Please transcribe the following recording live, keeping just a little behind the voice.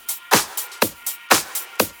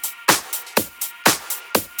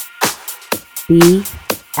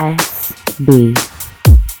BSB,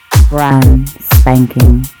 brand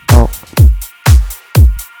spanking book.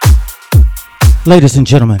 Ladies and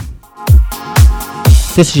gentlemen,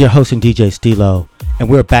 this is your host and DJ Stilo, and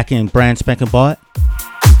we're back in brand spanking bought.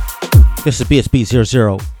 This is BSB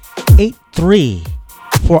 0083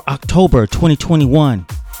 for October 2021.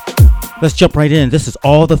 Let's jump right in. This is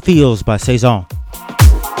All the Feels by Saison.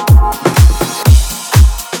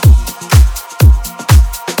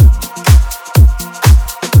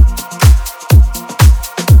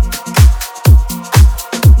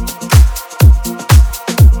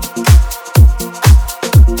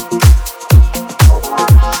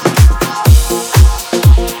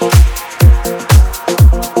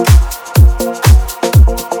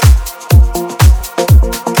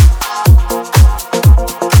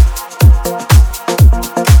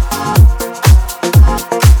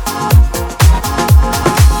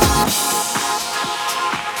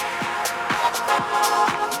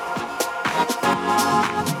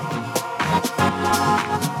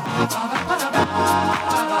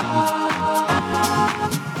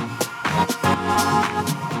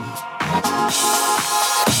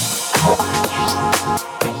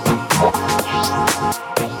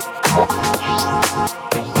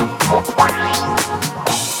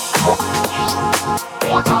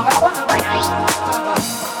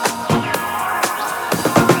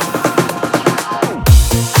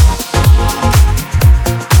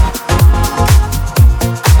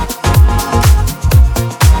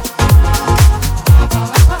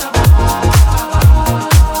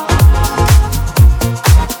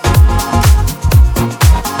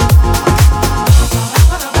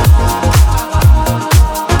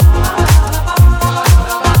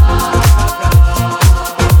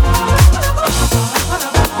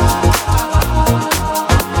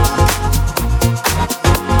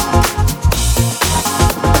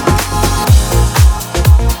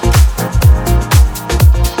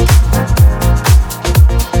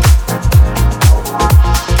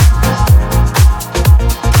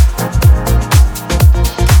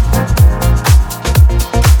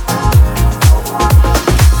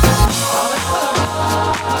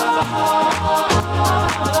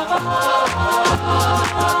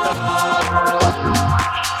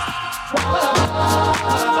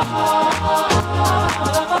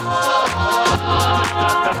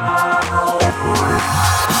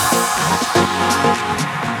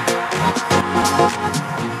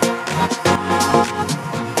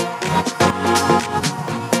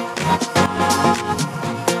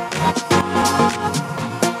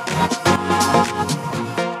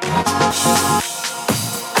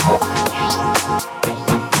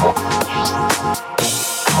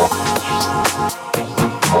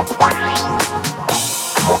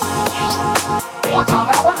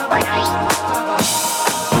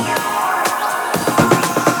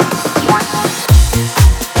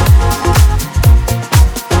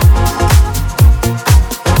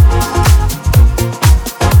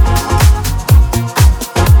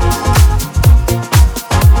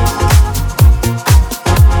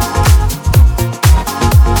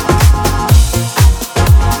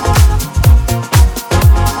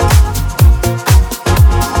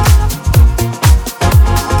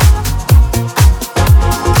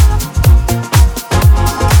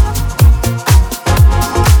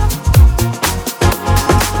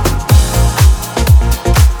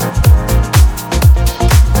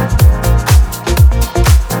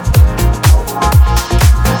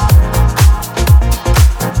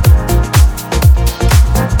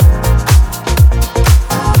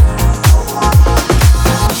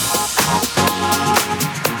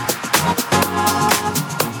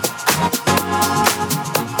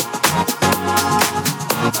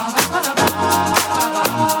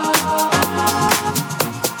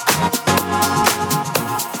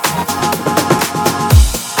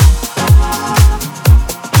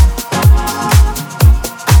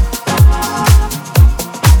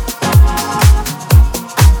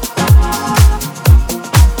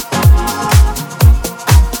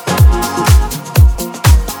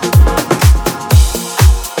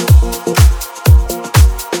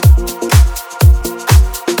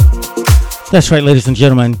 That's right, ladies and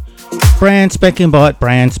gentlemen. Brand spanking bought.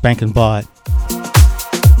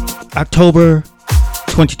 October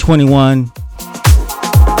 2021.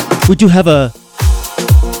 We do have the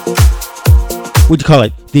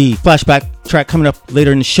flashback track coming up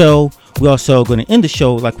later in the show. We're also going to end the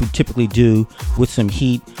show like we typically do with some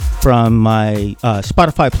heat from my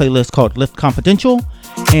Spotify playlist called Lift Confidential.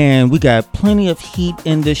 And we got plenty of heat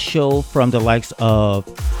in this show from the likes of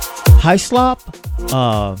High Slop,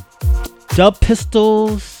 Dub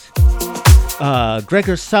Pistols,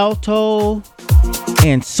 Gregor Salto,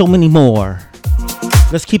 and so many more.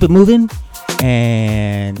 Let's keep it moving,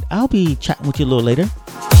 and I'll be chatting with you a little later.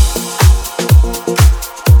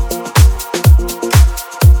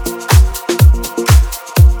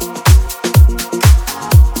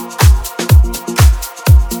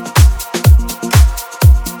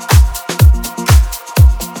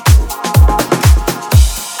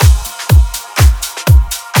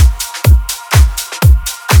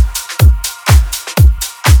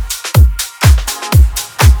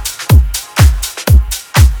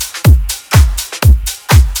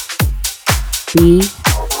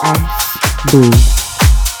 BSB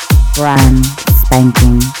Brand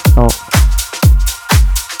Spanking Box.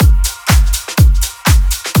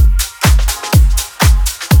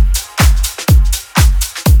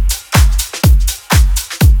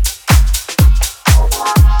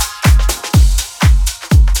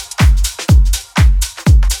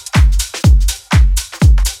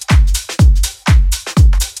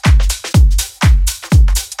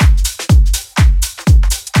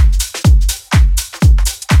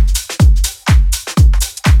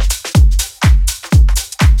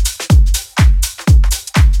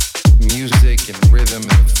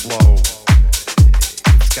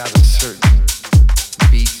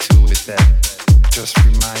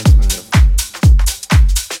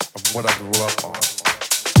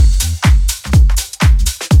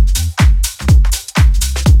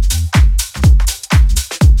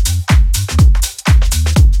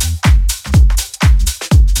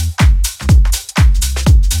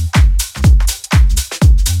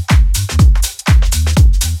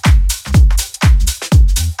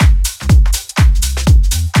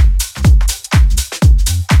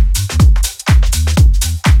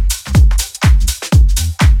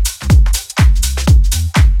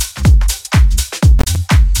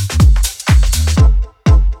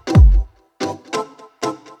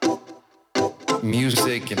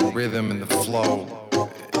 Music and rhythm and the flow,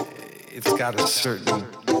 it's got a certain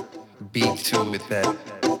beat to it that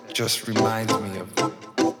just reminds me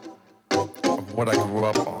of what I grew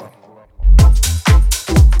up on.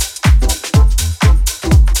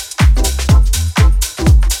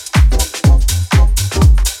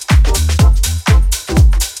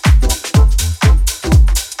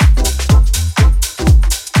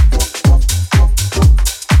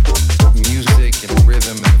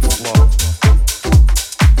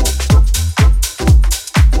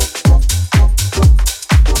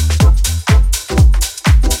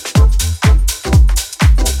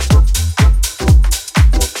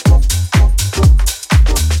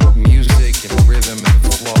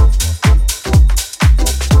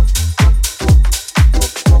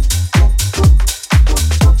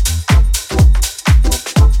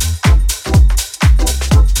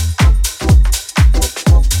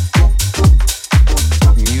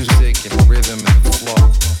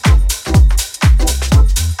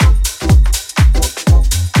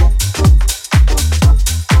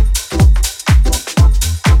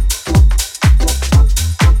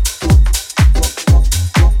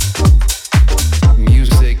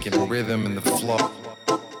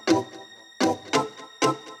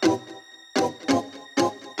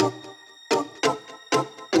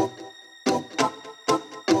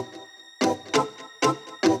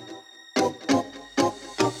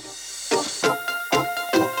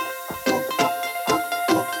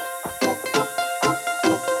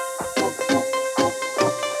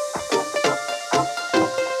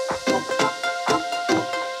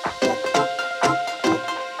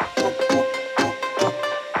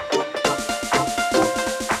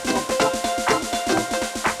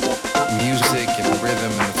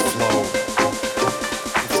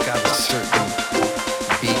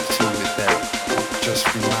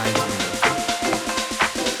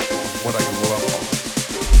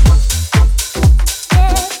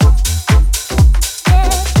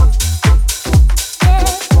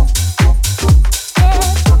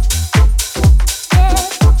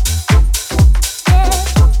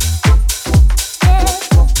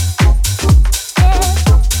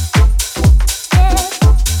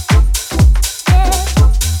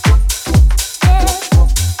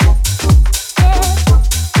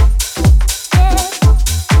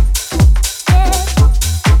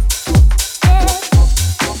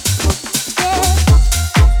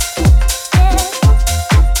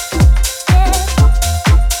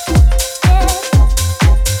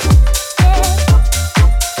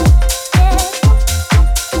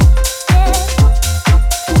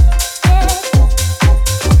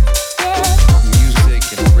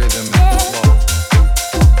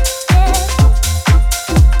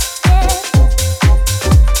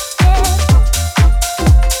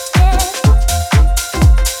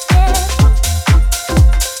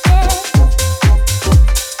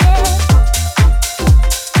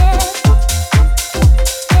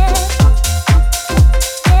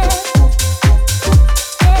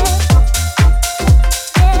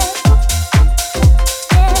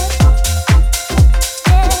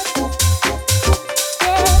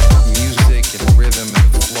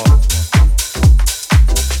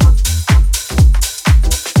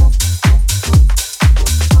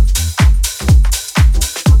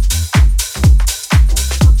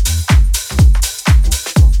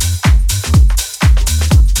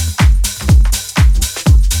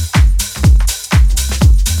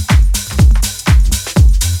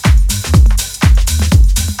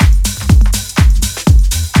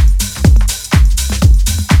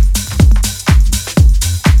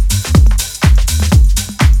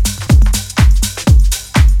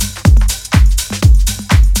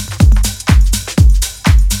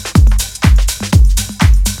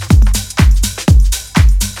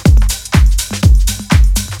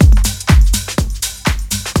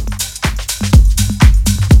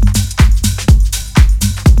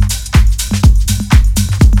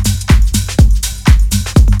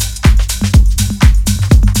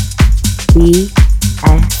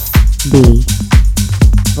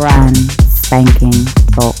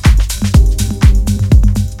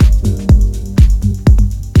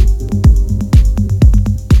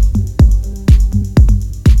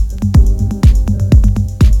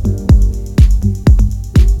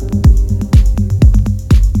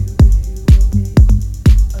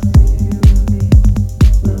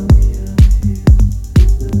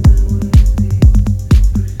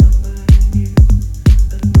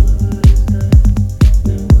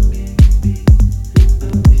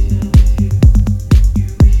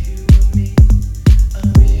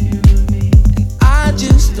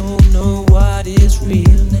 don't know what is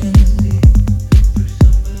real now.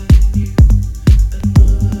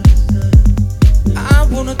 I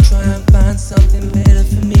wanna try and find something better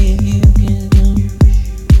for me and you can do.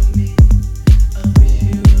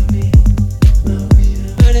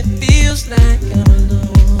 But it feels like I'm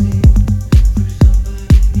alone.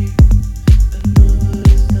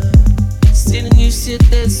 Seeing you sit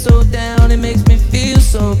there so down, it makes me feel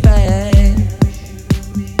so bad.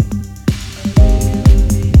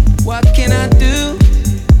 What can I do?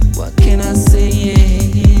 What can I say?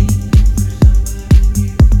 Yeah.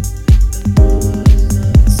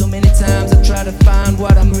 So many times I try to find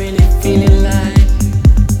what I'm really feeling like.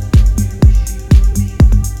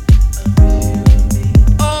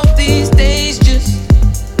 All these days just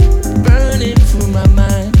burning through my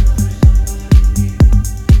mind.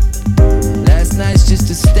 Last night's just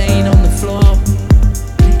a stain on the floor.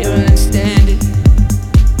 Here I stand it.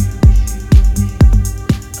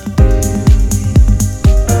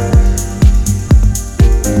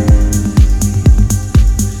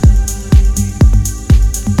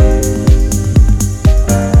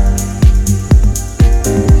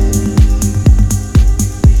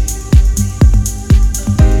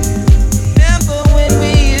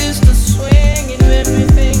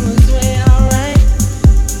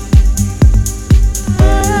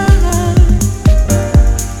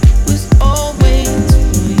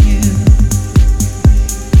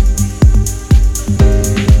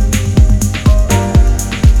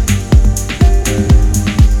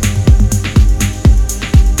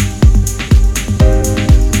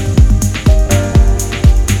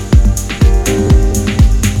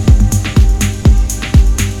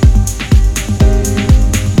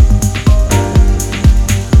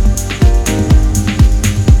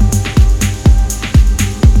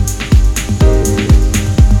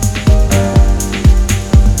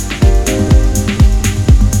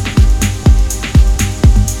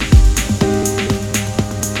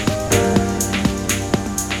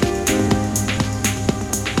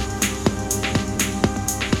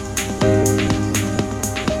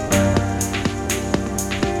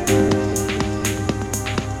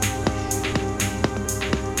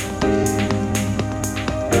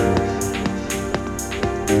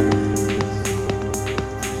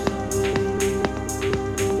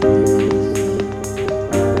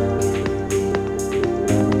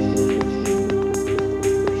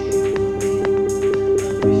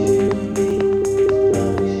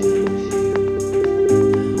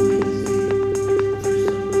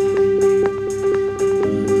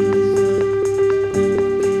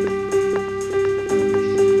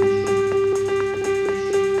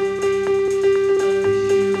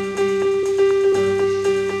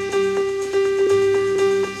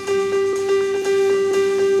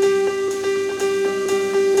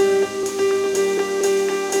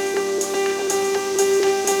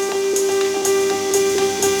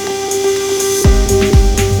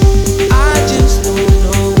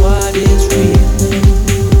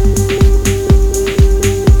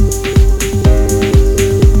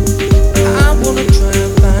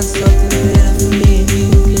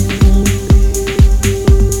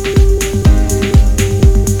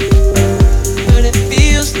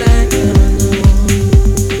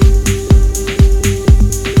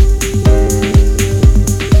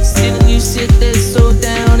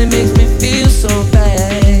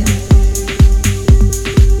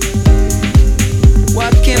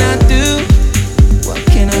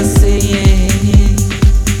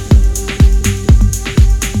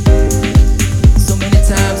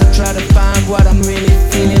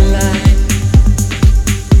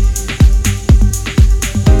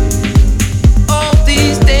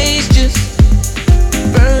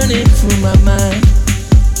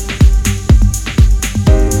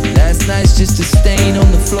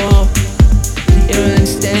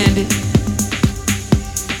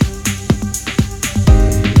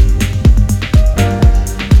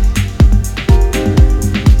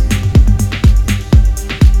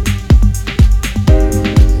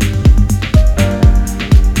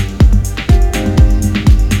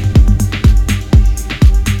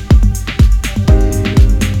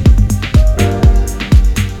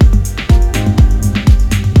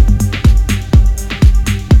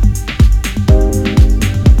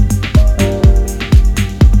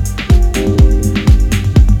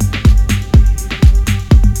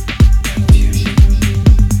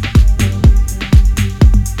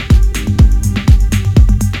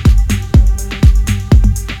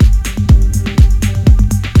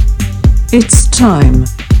 It's time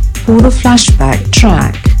for the flashback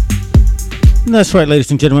track. That's right, ladies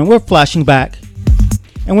and gentlemen, we're flashing back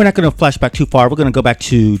And we're not going to flash back too far. We're going to go back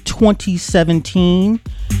to 2017.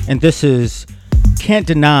 And this is Can't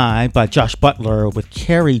Deny by Josh Butler with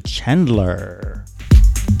Carrie Chandler.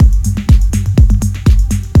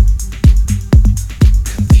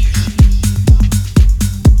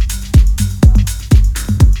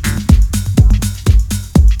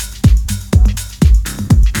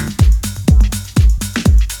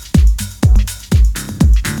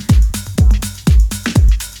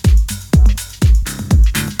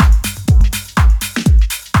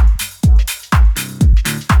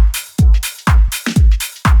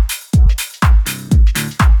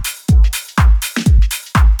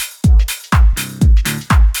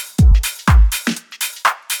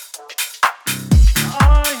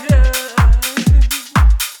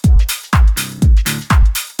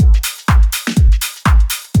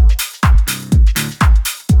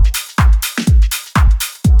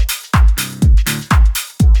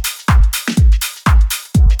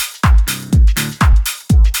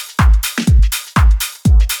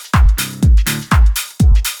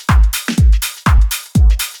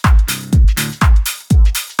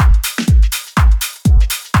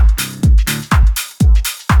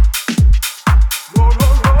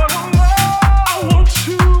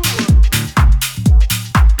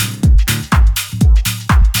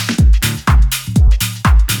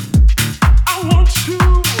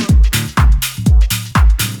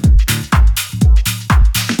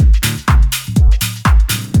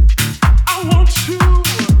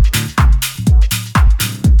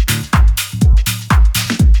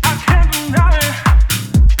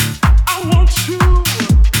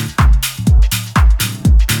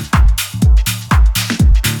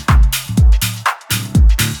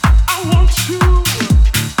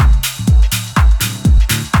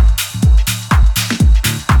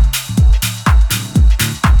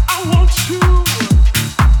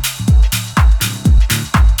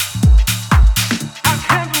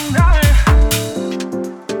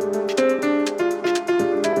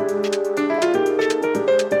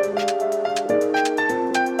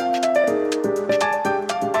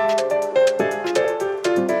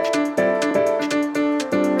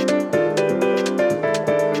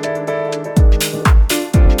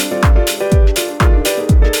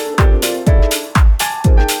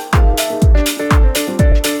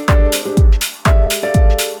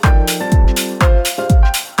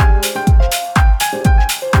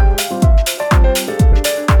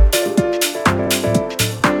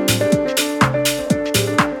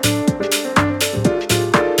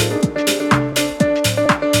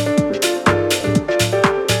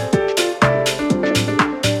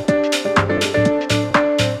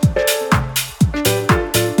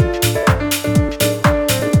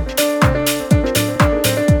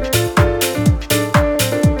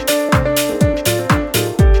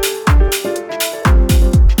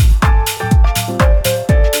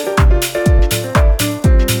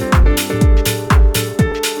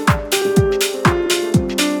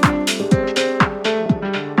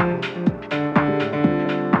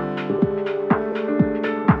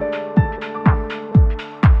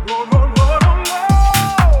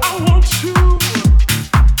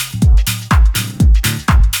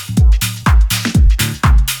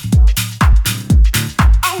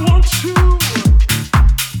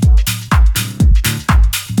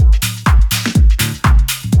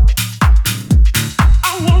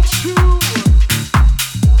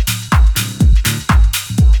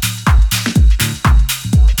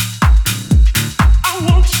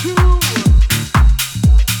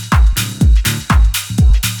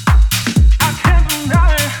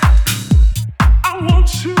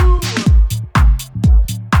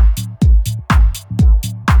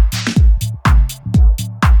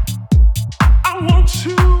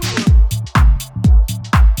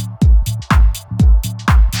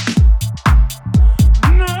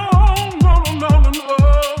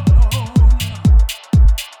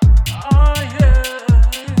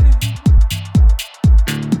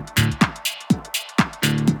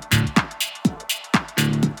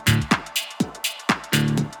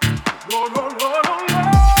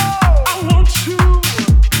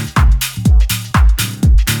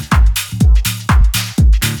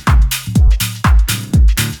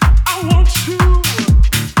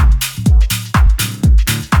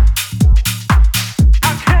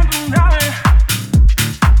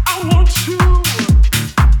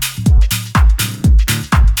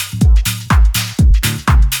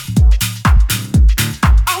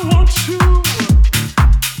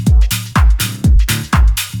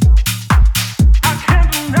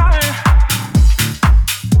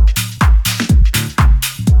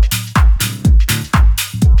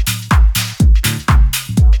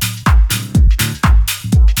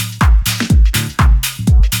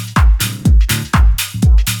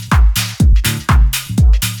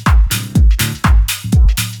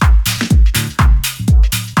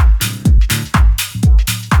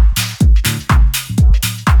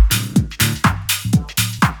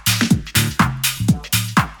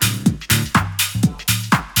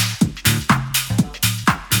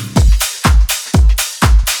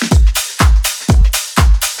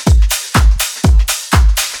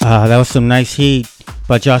 That was some nice heat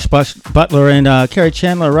by Josh Butler and Kerry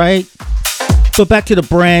Chandler, right? But back to the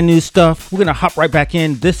brand new stuff. We're gonna hop right back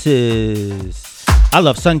in. This is I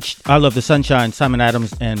Love the Sunshine, Simon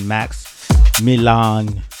Adams and Max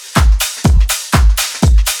Milan.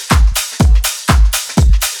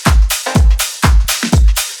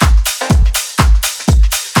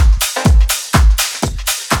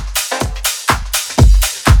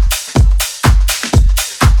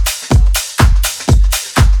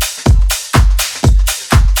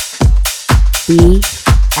 BSB,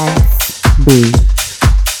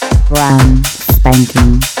 brand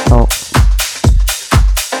spanking box.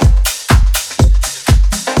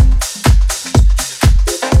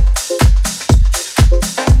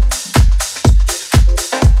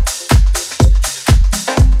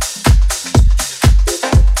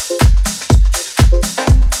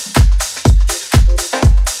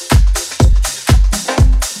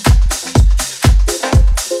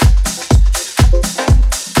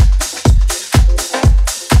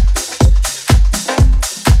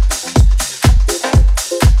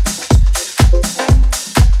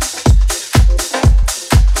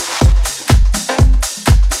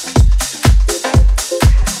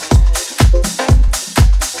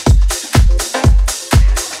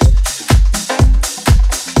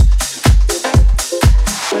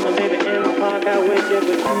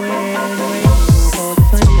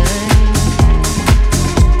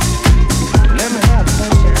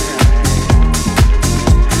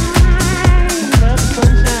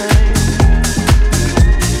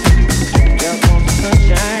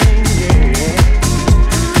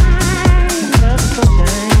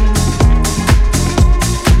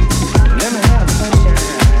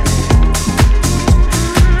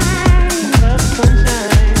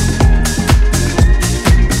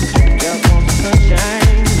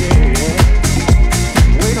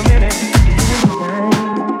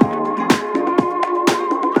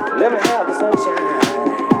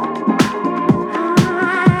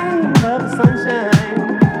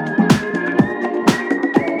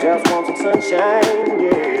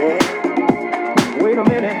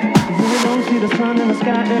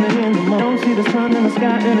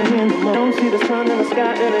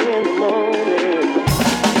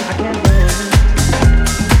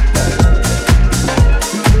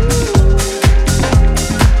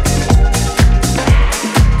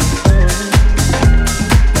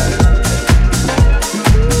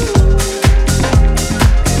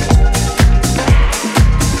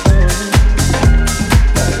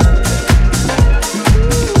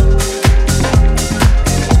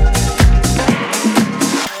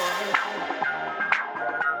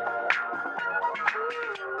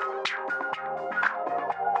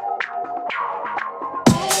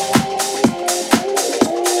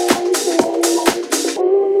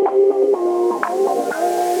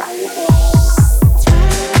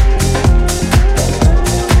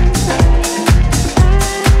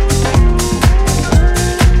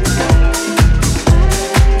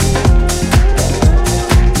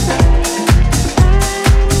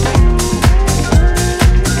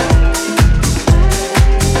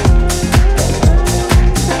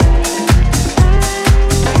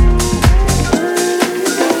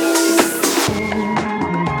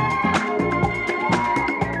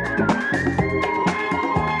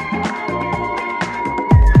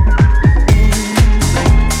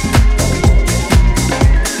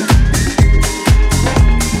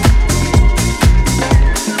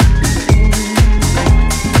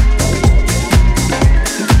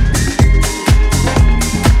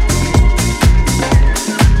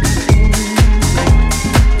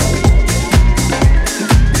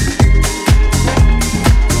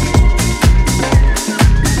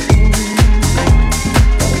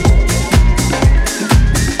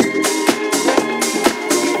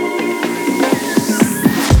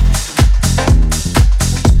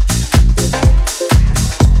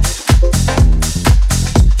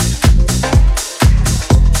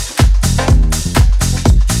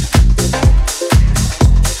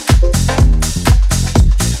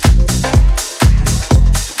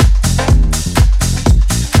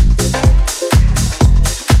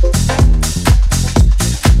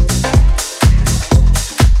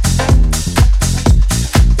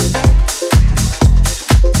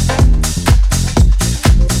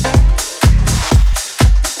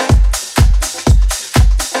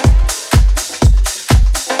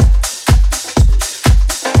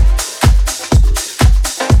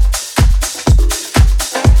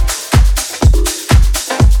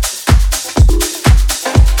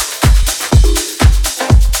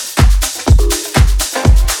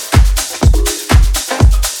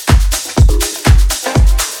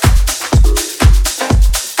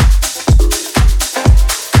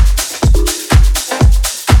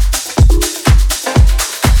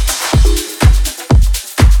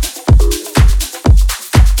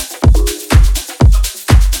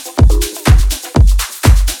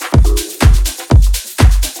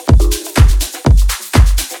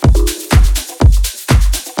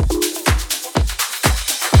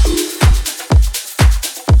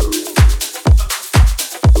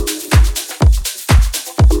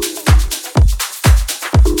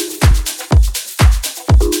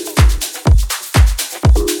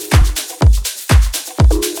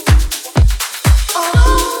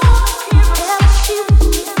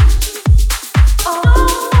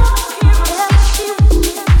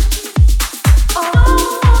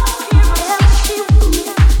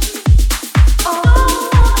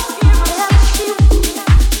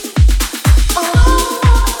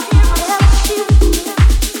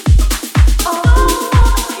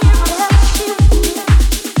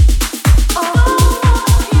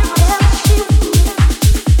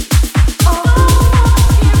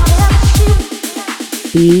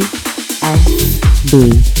 BSB.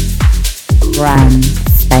 Brand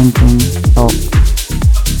Spanking Box.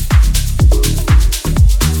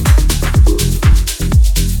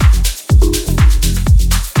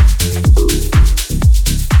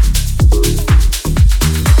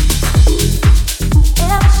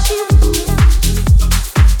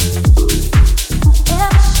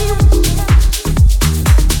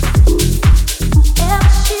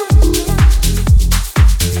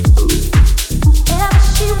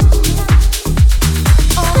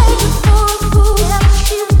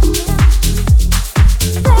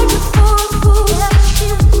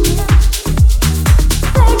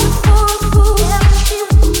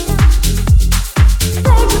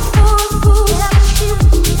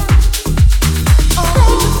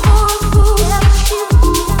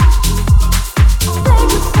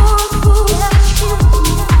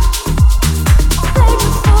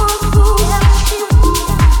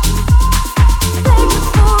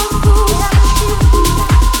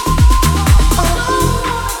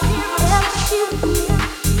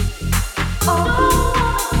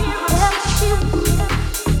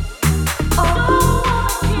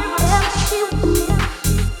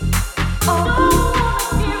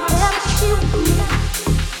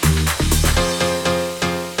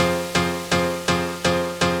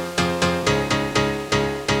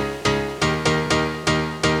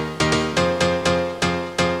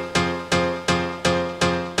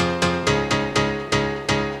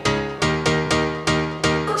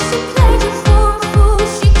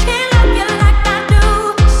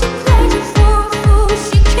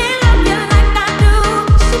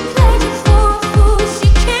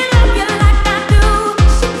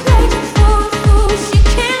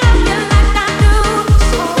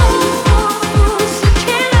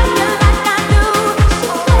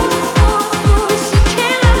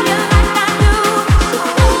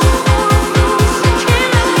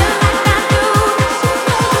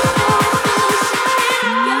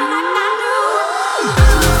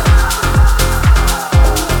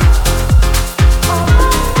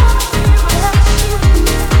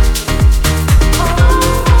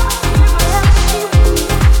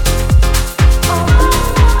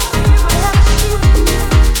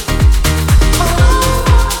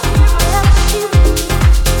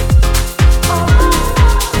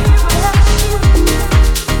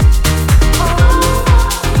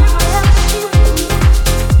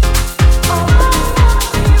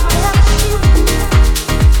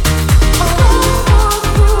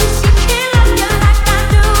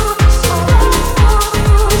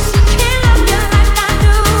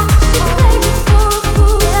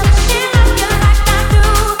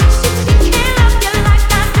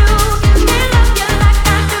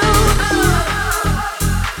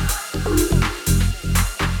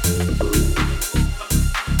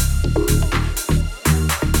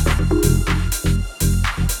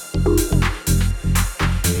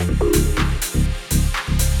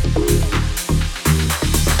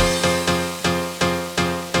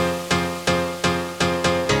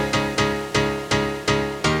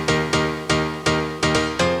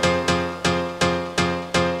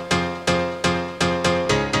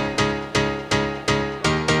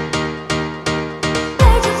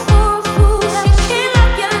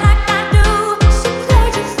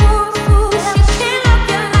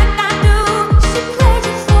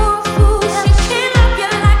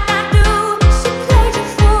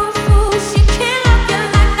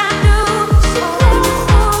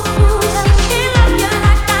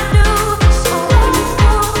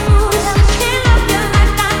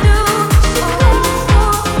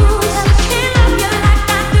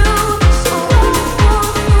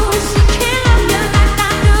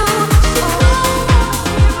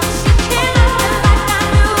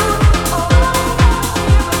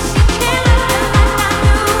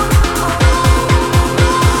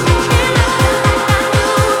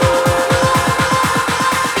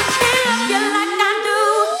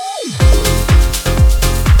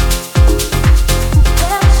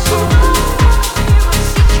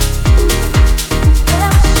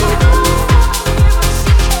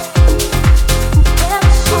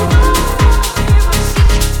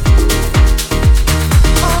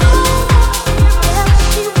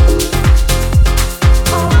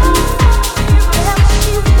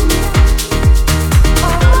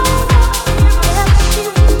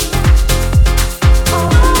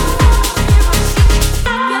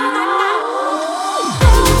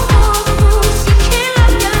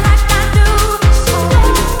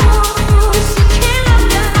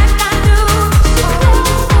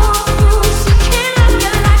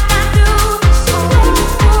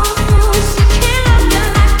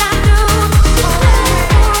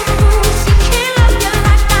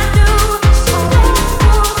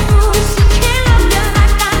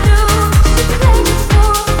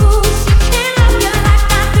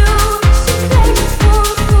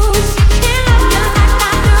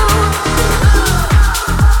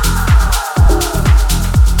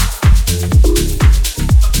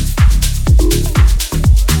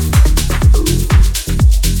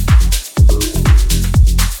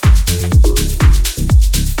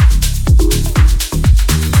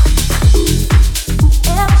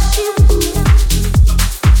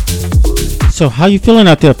 So how you feeling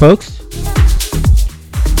out there, folks?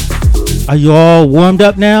 Are you all warmed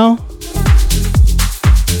up now?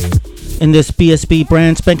 In this BSB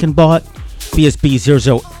brand spanking bought BSB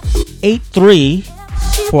 0083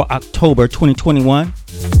 for October 2021.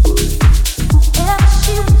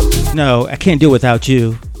 No, I can't do it without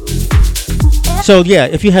you. So yeah,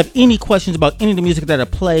 if you have any questions about any of the music that I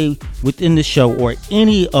play within the show or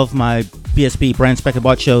any of my BSB brand spanking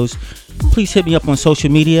bought shows, please hit me up on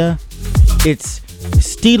social media. It's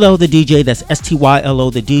Stylo the DJ, that's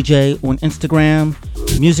STYLO the DJ on Instagram.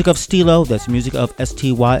 Music of Stylo, that's Music of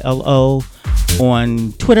STYLO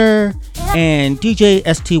on Twitter, and DJ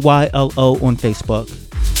STYLO on Facebook.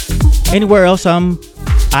 Anywhere else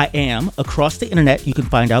I am across the internet, you can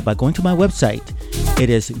find out by going to my website. It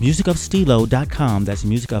is musicofstylo.com. That's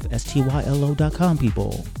musicofstylo.com,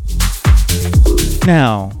 people.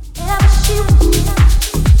 Now,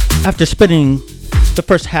 after spending the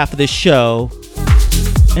first half of this show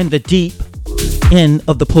in the deep end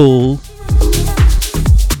of the pool,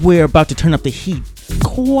 we're about to turn up the heat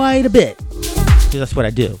quite a bit. That's what I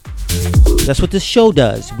do. That's what this show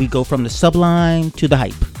does. We go from the sublime to the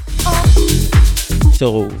hype.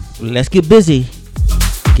 So let's get busy.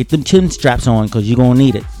 Get them chin straps on, because you're going to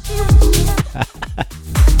need it.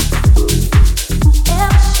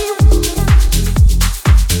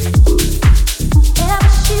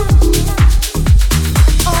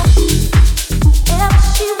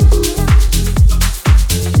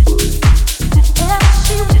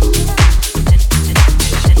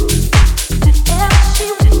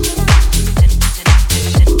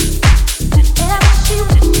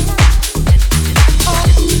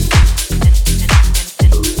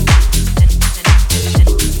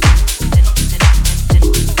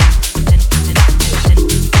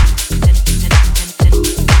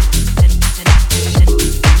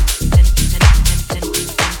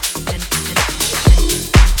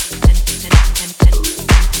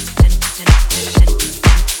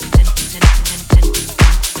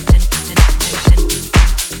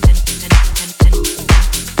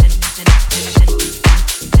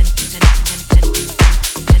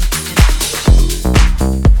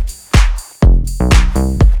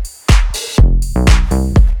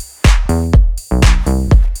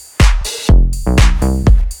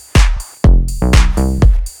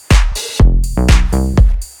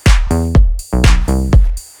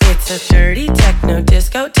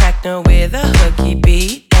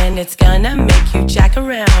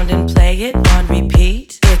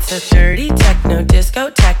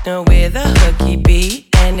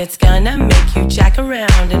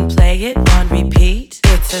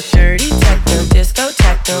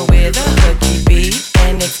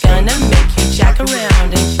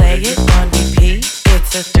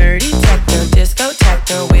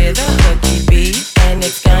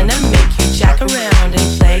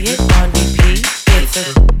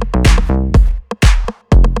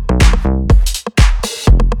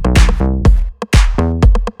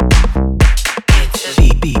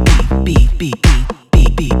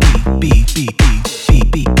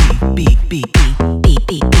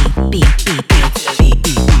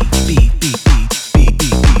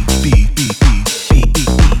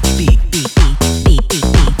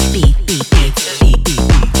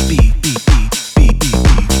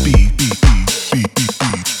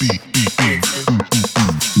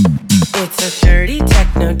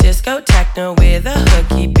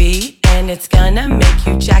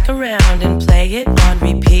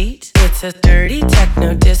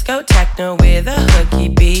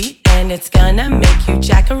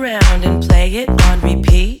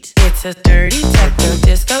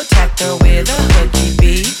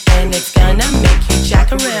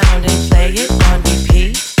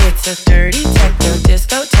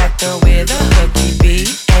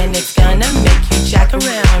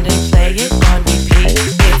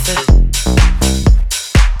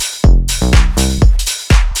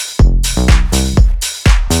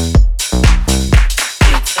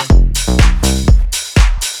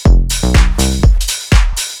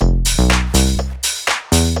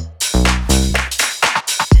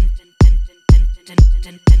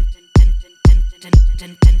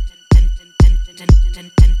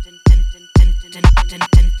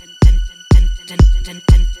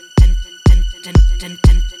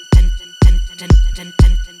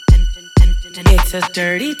 It's a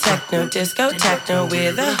dirty techno, disco techno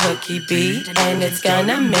with a hooky beat, and it's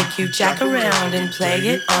gonna make you jack around and play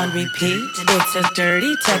it on repeat. It's a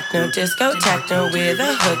dirty techno, disco techno with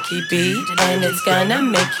a hooky beat, and it's gonna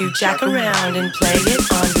make you jack around and play it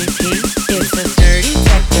on repeat. It's a dirty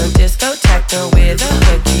techno, disco techno with a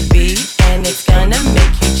hooky beat, and it's gonna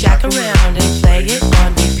make you jack around and play it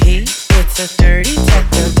on repeat. It's a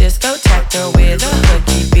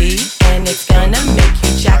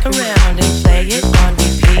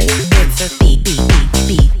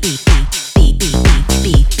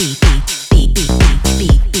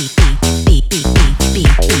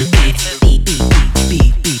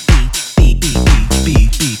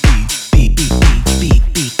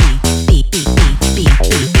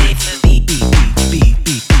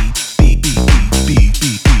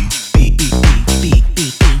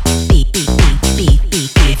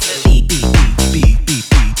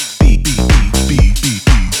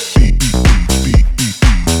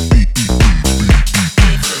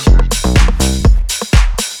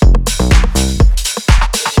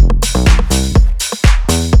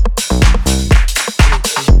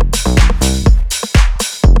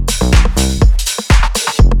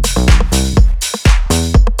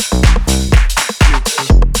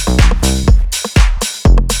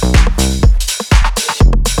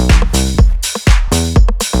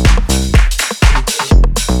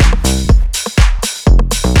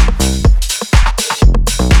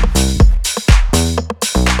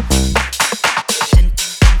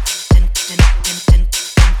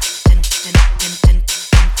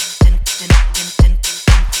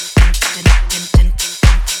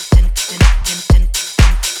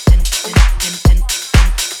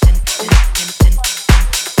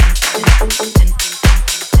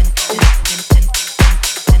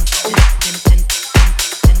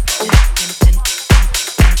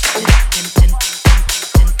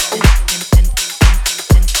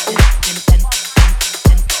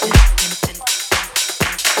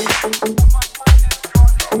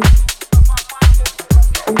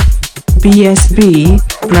BSB,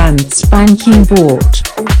 brand spanking bought.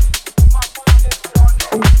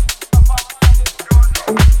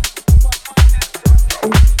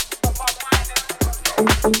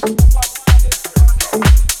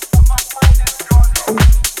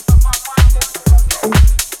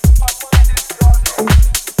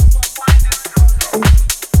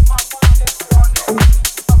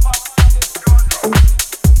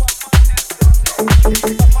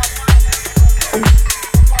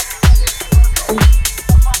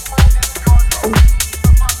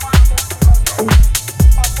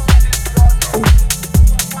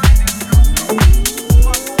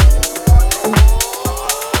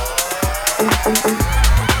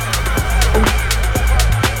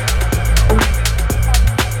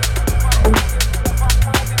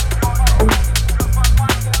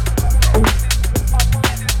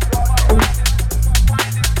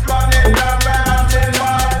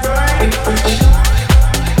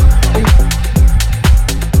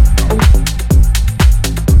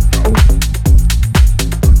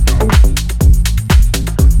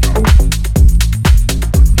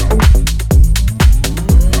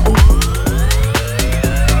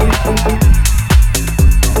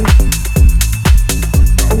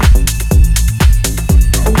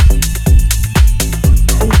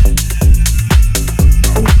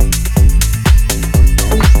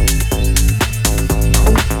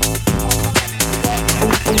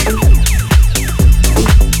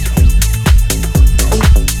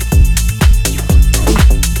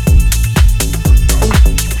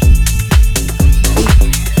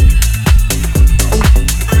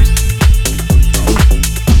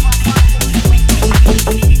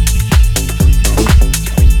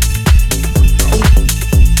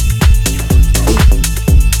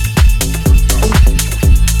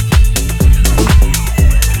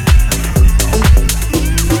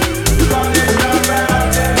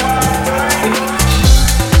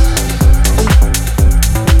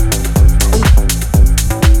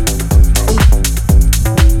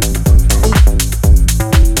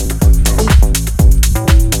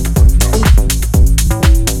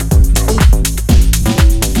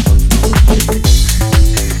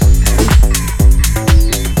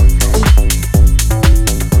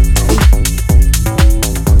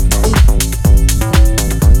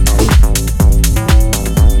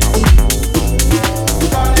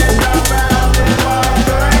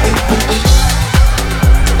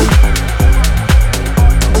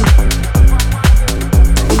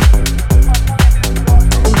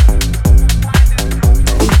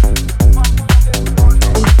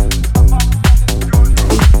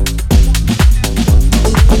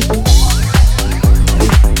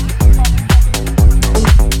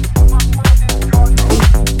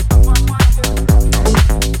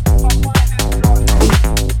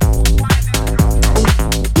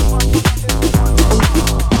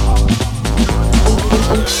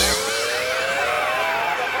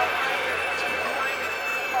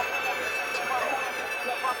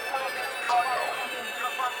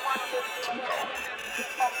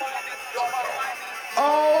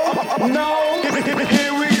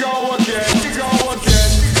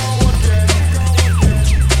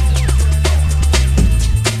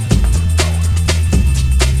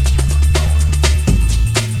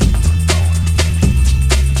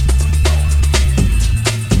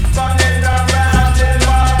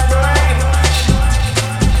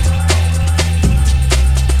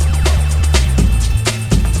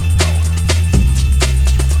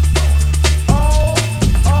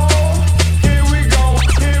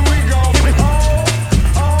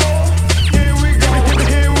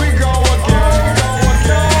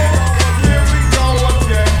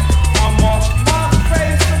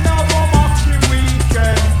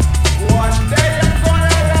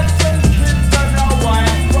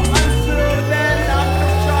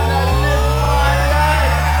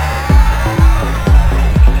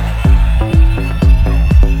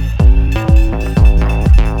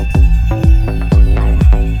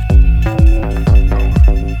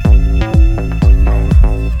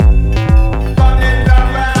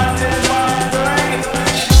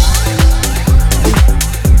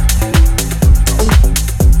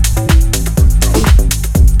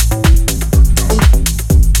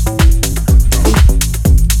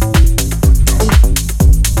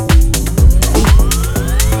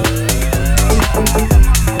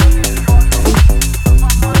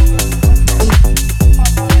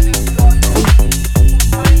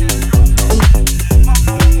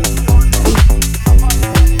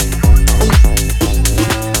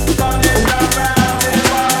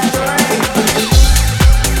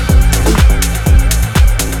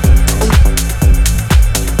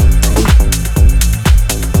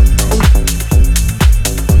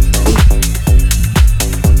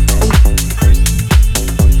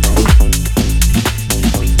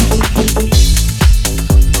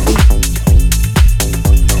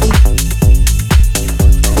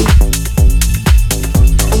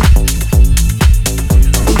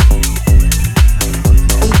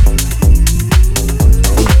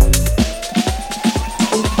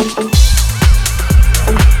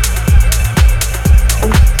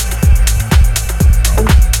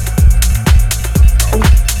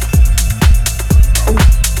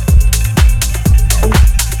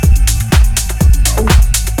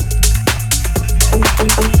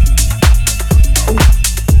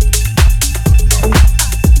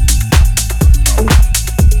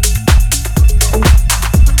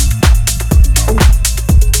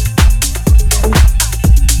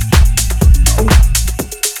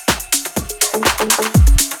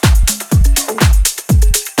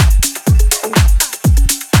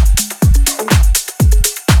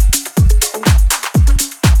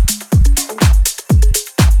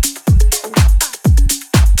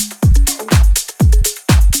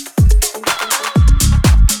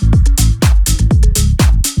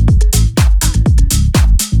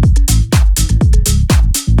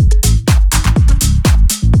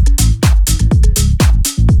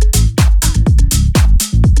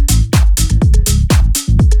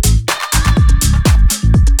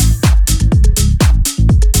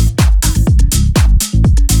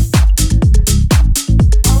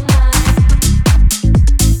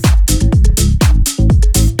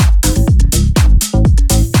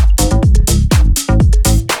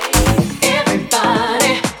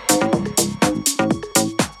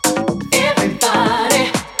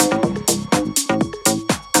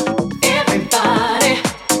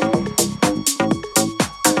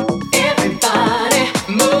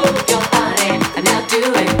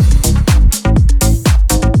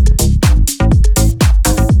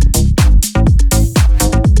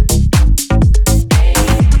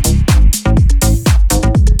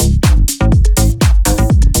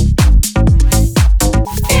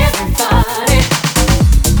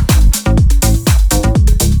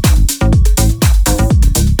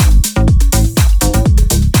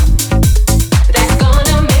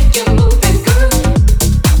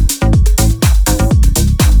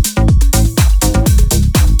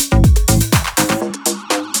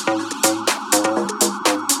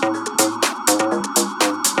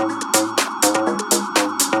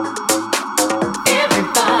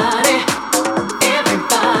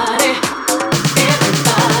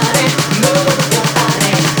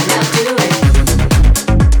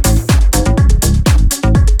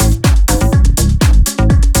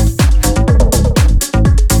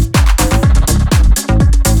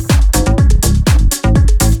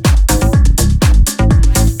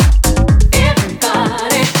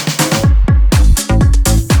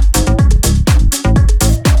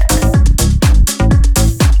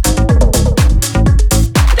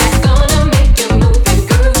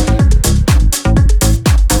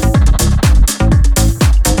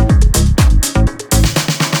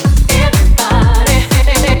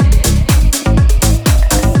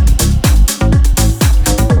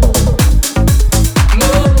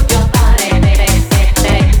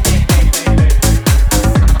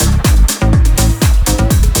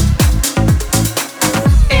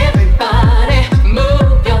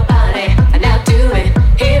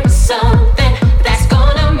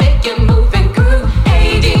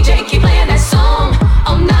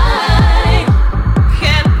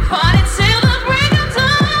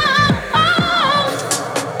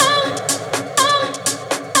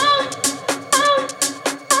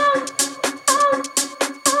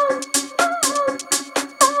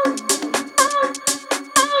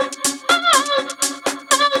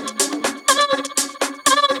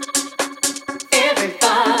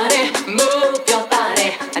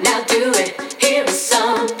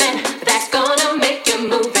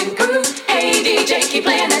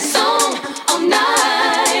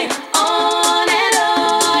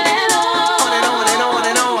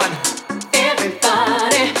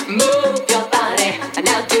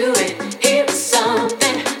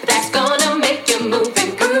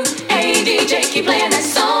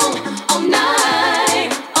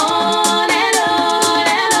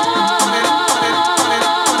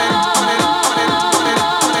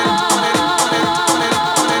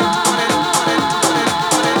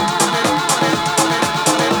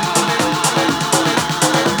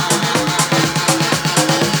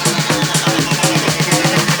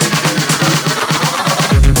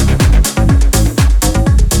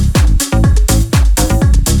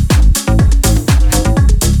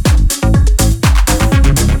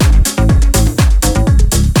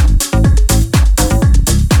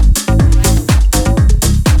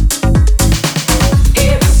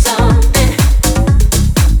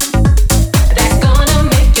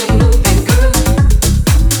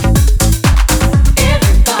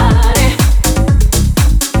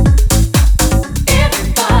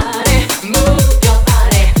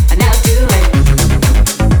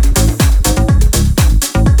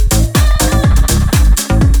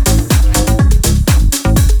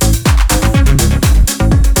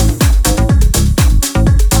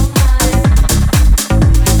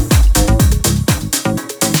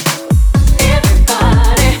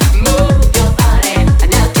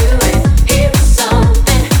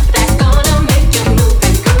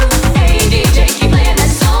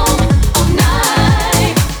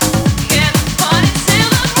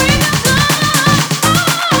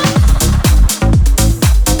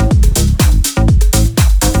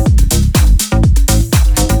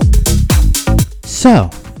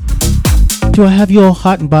 So, do I have you all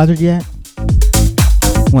hot and bothered yet?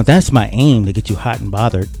 Well, that's my aim, to get you hot and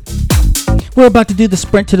bothered. We're about to do the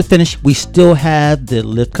sprint to the finish. We still have the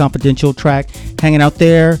Lift Confidential track hanging out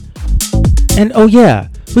there. And oh yeah,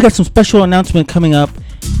 we got some special announcement coming up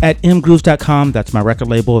at mgrooves.com. That's my record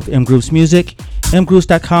label of M Grooves Music.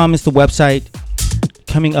 mgrooves.com is the website.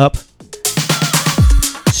 Coming up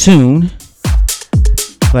soon,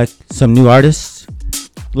 like some new artists,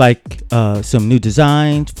 like some new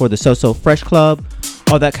designs for the So Fresh Club,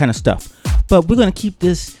 all that kind of stuff. But we're going to keep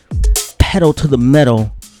this pedal to the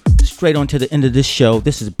metal straight on to the end of this show.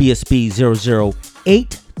 This is BSB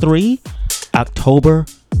 0083, October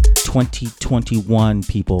 2021,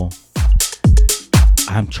 people.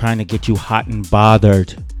 I'm trying to get you hot and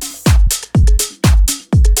bothered.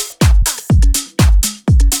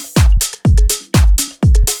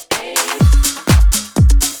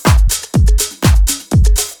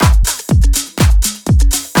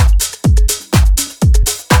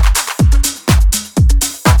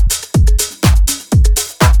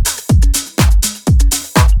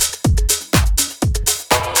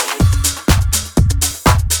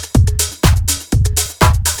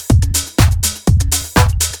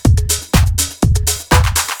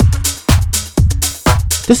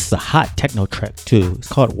 This is a hot techno track too. It's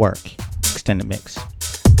called Work, extended mix.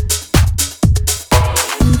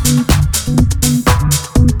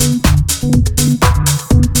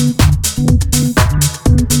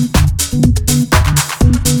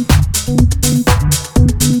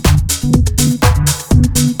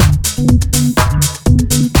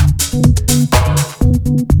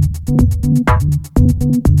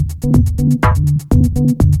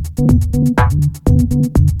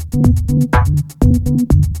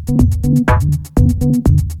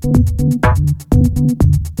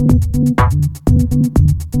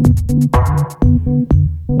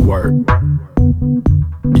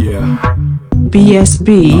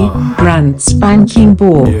 BSB, brand spanking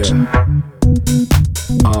bought.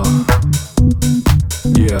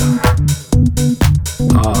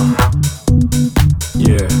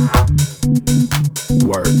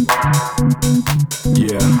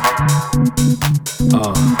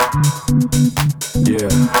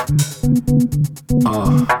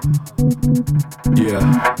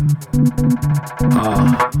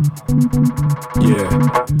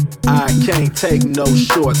 Take no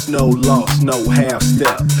shorts, no loss, no half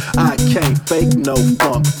step. I can't fake no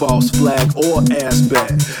funk, false flag, or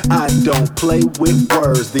aspect. I don't play with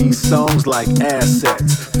words, these songs like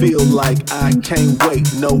assets. Feel like I can't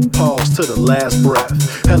wait, no pause to the last breath.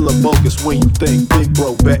 Hella bogus when you think, big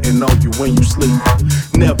bro betting on you when you sleep.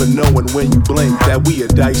 Never knowing when you blink that we a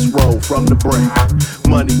dice roll from the brink.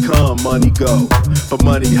 Money come, money go, but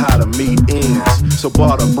money how to meet ends. So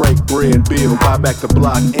barter, break bread, bill, buy back the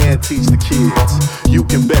block and teach the kids. You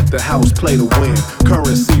can bet the house play to win.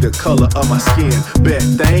 Currency the color of my skin. Bet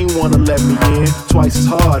they ain't wanna let me in. Twice as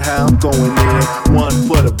hard how I'm going in. 1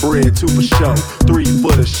 for the bread, 2 for show, 3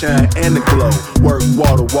 for the shine and the glow. Work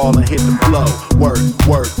wall to wall and hit the flow. Work,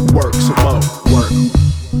 work, work some more. Work,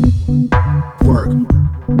 work,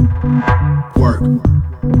 work,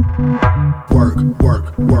 work, work,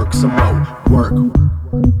 work some more. Work,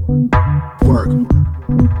 work,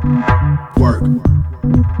 work,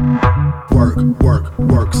 work, work,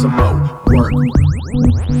 work some more. Work,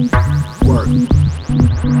 work,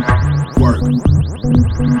 work,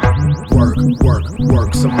 work, work,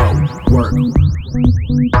 work some more. Work,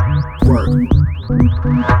 work,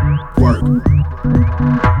 work,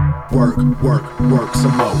 work, work, work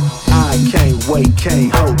some more. I can't wait,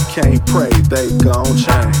 can't hope, can't pray they gon'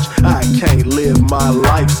 change. I can't live my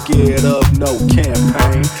life scared of no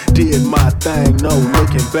campaign. Did my thing, no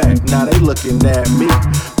looking back, now they looking at me.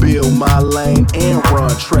 Build my lane and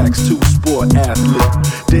run tracks to sport athlete.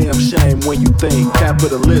 Damn shame when you think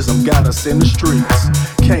capitalism got us in the streets.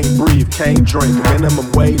 Can't breathe, can't drink,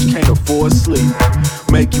 minimum wage, can't afford sleep.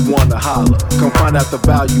 Make you wanna holler, come find out the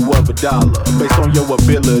value of a dollar based on your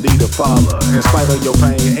ability to follow, in spite of your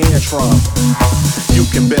pain and trauma. You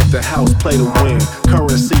can bet the house play to win.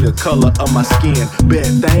 Currency the color of my skin. Bet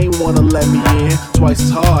they ain't wanna let me in. Twice as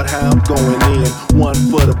hard how I'm going in. 1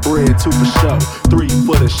 for the bread, 2 for show, 3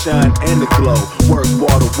 for the shine and the glow. Work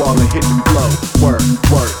wall to wall and hit the flow. Work,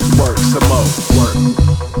 work, work some more. Work,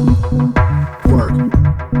 work,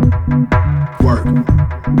 work,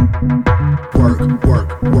 work, work,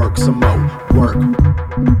 work some more. Work,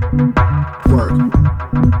 work,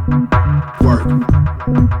 work,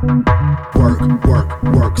 work, work,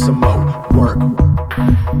 work some more. Work,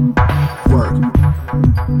 work,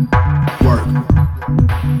 work,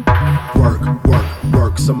 work, work,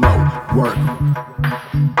 work some more. Work,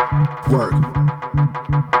 work,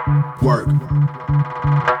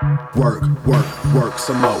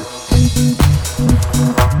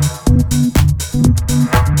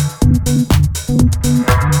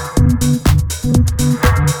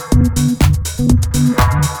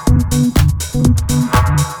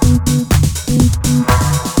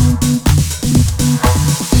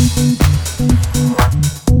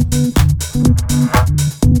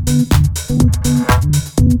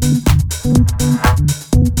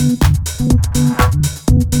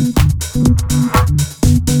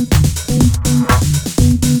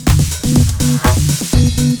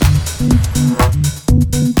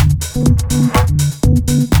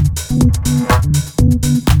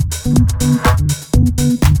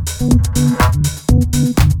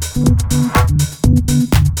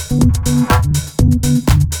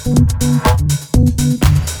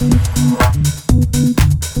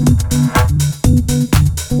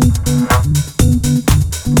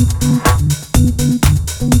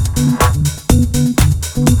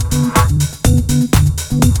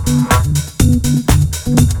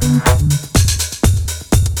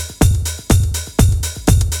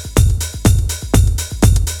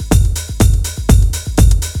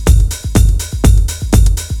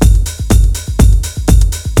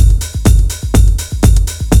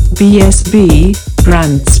 BSB,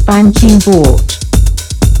 brand spanking bought.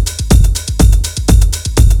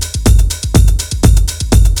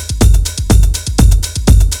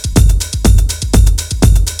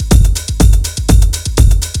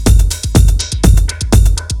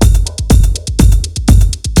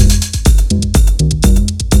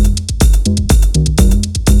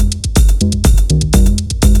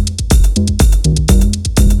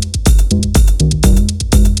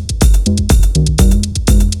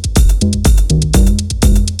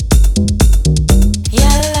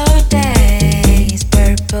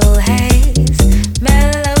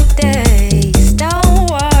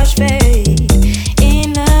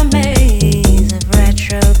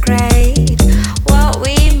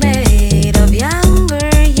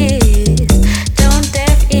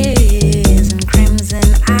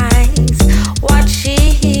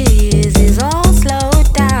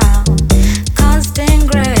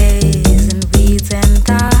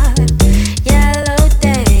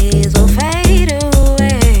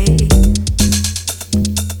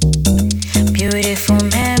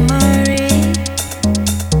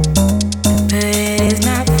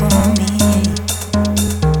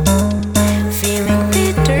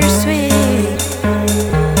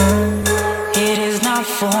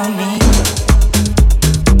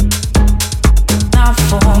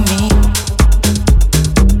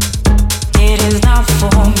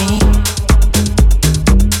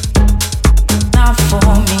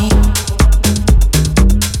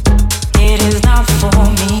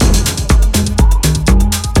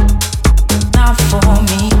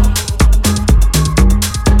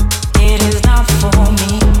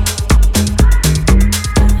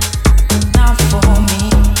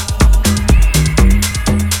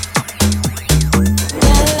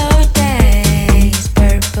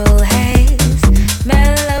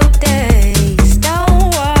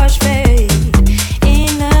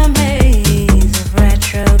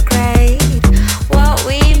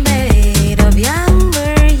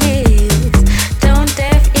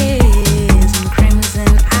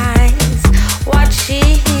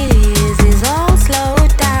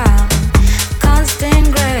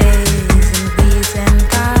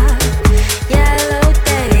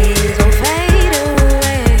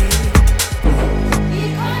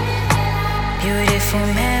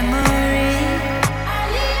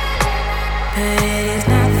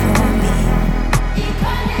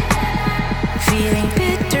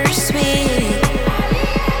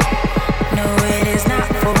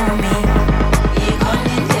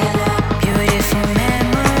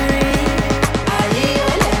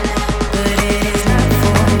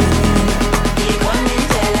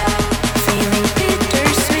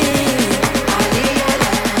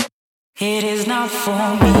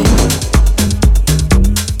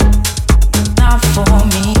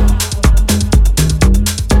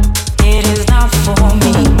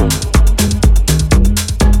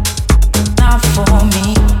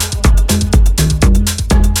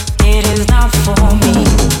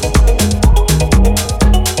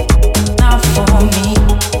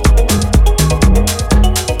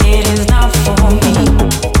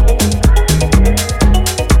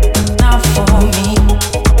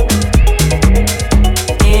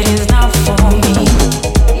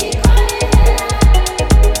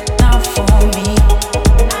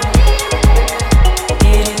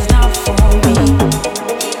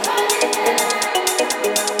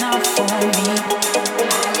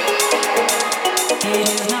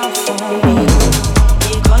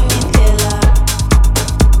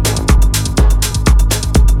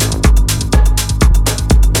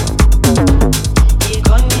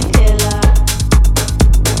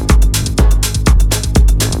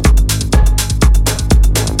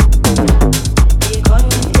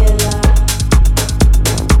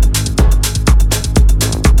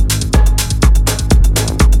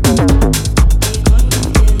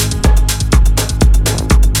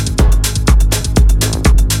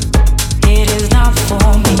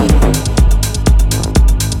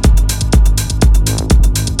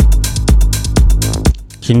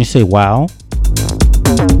 Can you say wow?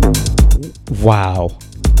 Wow.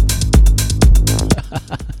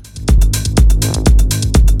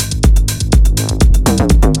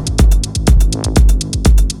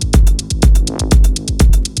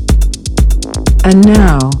 And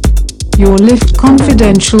now, your Lift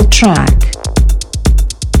Confidential track.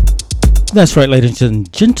 That's right, ladies and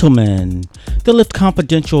gentlemen. The Lift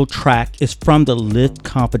Confidential track is from the Lift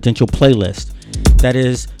Confidential playlist. That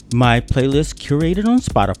is my playlist curated on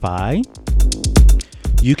Spotify.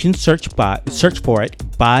 You can search for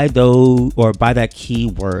it by that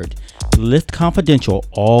keyword, Lift Confidential,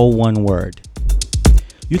 all one word.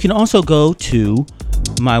 You can also go to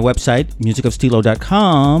my website,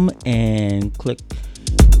 musicofstilo.com, and click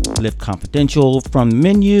Lift Confidential from the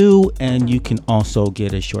menu, and you can also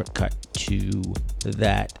get a shortcut to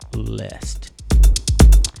that list.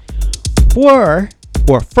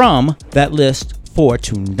 From that list for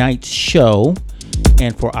tonight's show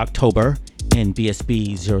and for October in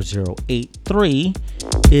BSB 0083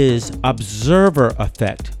 is Observer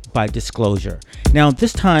Effect by Disclosure. Now,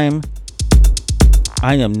 this time,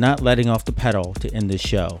 I am not letting off the pedal to end this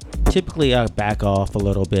show. Typically, I back off a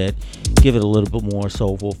little bit, give it a little bit more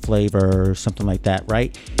soulful flavor, something like that,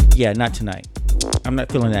 right? Yeah, not tonight. I'm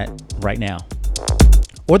not feeling that right now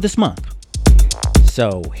or this month.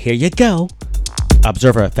 So here you go.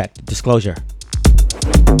 Observer Effect, Disclosure.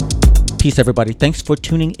 Peace, everybody. Thanks for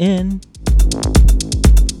tuning in.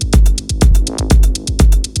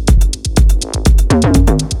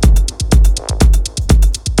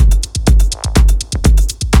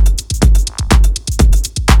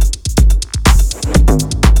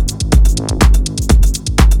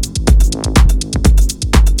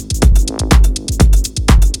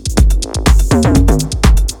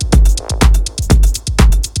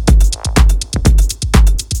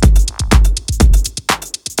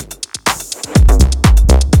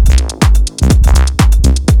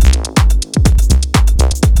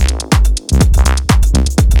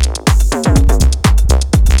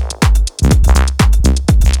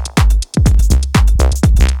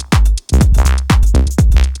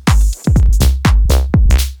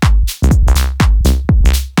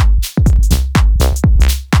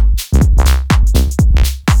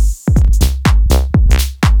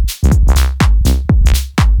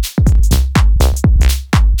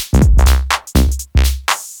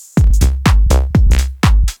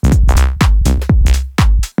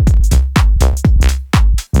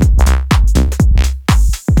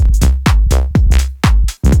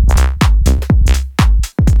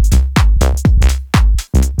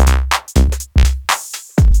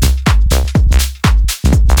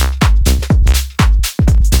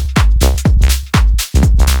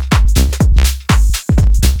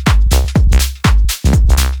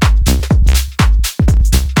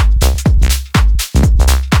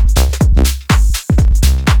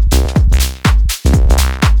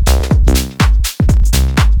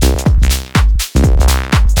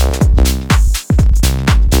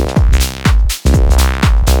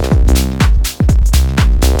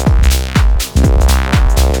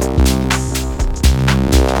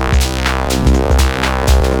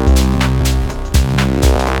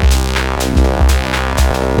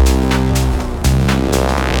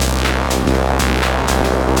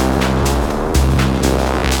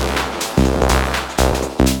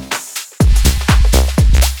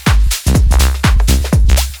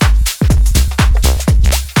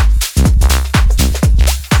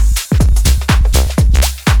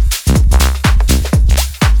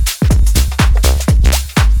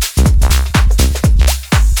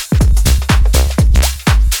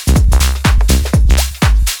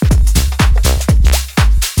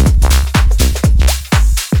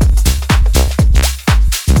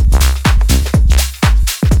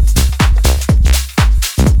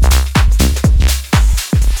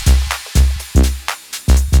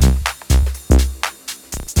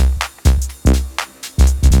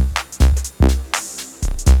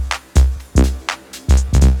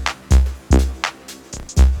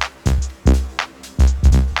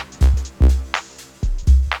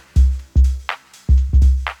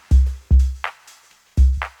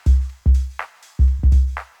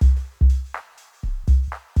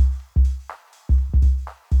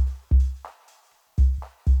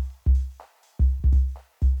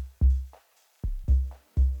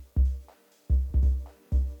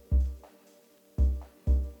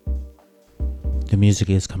 The music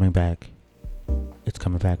is coming back. It's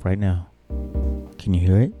coming back right now. Can you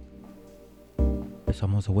hear it? It's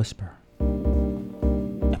almost a whisper.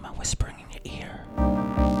 Am I whispering in your ear?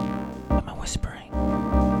 Am I whispering?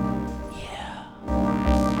 Yeah.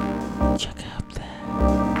 Check out that.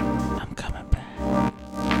 I'm coming back.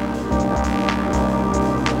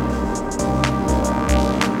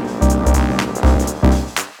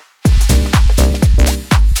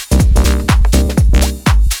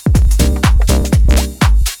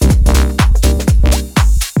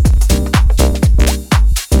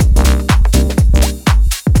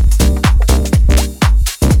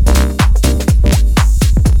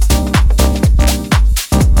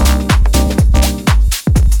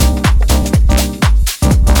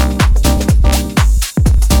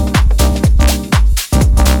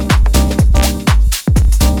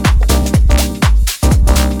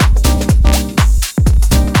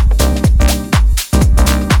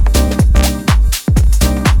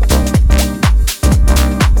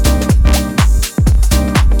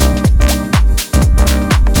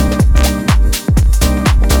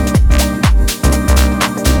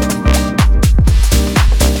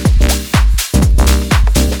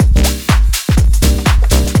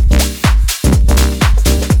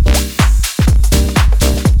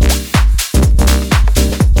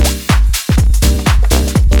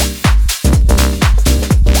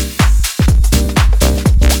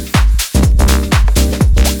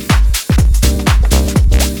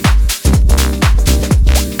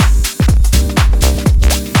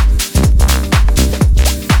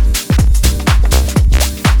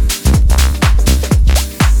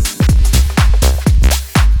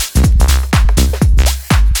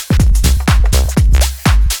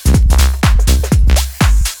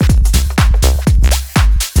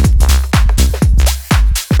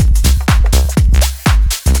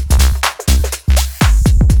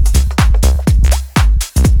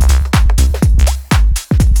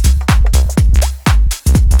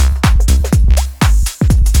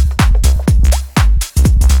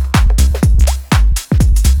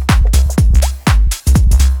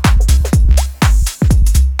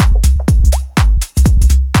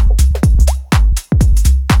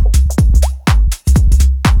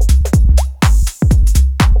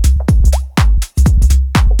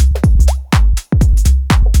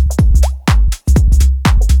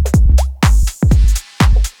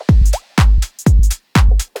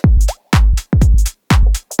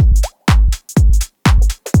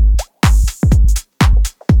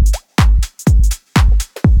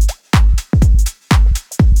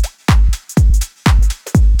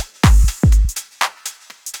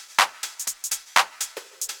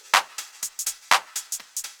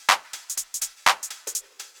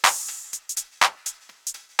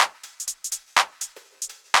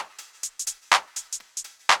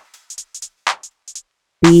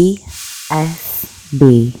 BSB.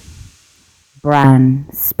 Brand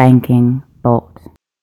spanking